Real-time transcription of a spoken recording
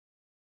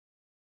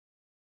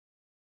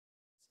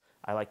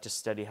I like to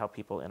study how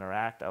people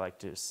interact. I like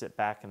to sit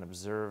back and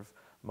observe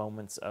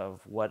moments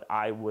of what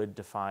I would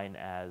define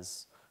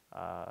as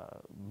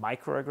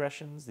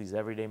microaggressions, these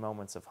everyday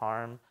moments of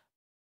harm.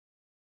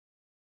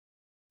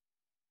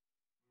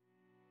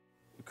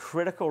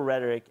 Critical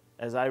rhetoric,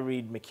 as I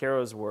read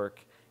McCarro's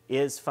work,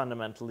 is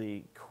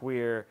fundamentally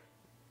queer.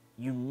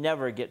 You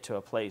never get to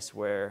a place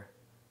where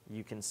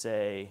you can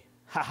say,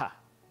 "Ha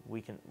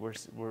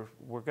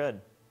we're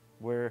good.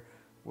 We're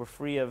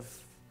free of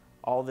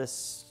all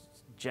this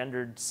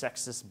gendered,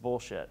 sexist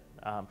bullshit."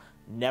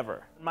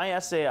 Never. In my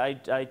essay,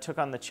 I took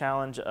on the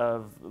challenge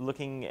of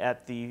looking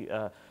at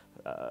the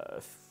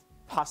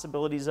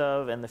possibilities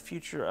of and the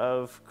future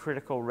of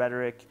critical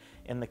rhetoric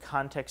in the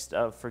context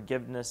of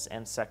forgiveness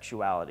and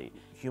sexuality.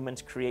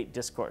 Humans create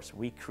discourse.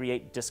 We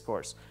create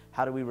discourse.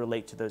 How do we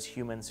relate to those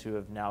humans who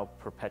have now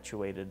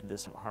perpetuated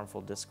this harmful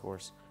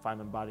discourse? If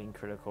I'm embodying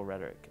critical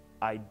rhetoric,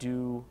 I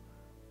do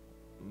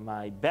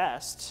my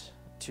best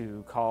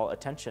to call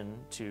attention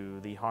to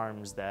the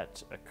harms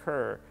that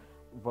occur,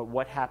 but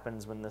what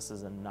happens when this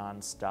is a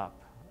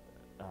non-stop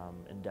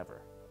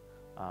endeavor?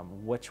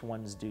 Which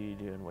ones do you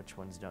do and which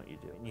ones don't you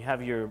do? You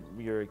have your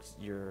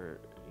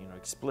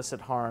explicit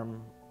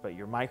harm, but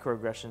your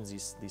microaggressions,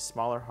 these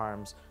smaller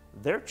harms,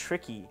 they're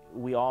tricky.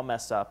 We all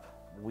mess up.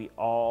 We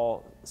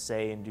all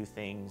say and do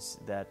things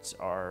that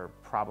are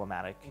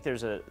problematic. I think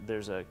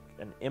there's an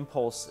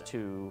impulse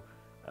to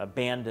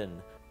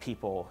abandon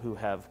people who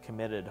have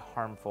committed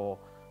harmful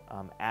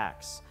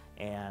acts,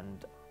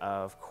 and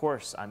of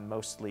course I'm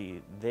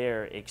mostly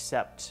there,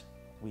 except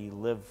we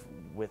live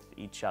with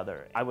each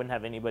other. I wouldn't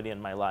have anybody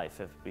in my life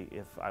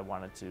if I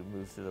wanted to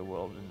move through the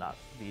world and not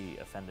be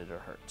offended or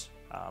hurt.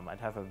 I'd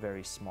have a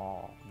very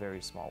small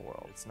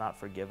world. It's not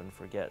forgive and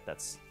forget.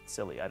 That's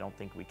silly. I don't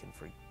think we can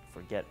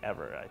forget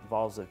ever. It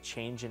involves a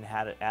change in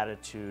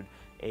attitude,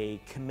 a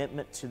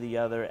commitment to the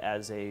other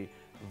as a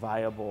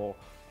viable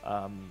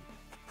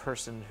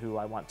person who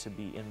I want to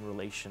be in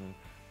relation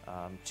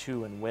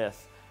to and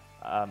with.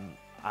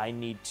 I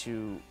need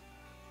to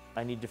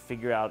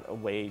figure out a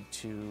way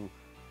to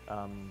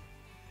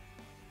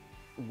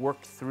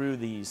work through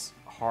these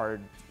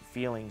hard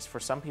feelings for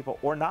some people,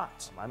 or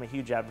not. I'm a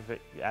huge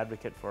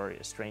advocate for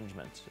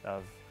estrangement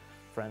of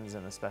friends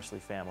and especially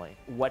family.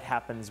 What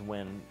happens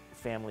when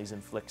families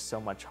inflict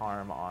so much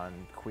harm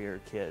on queer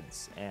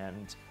kids?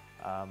 And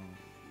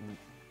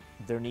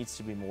there needs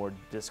to be more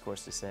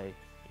discourse to say,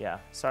 yeah,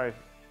 sorry,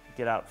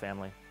 get out,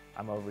 family.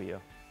 I'm over you.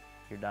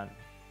 You're done.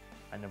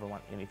 I never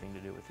want anything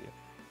to do with you.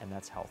 And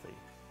that's healthy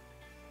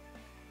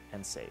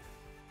and safe.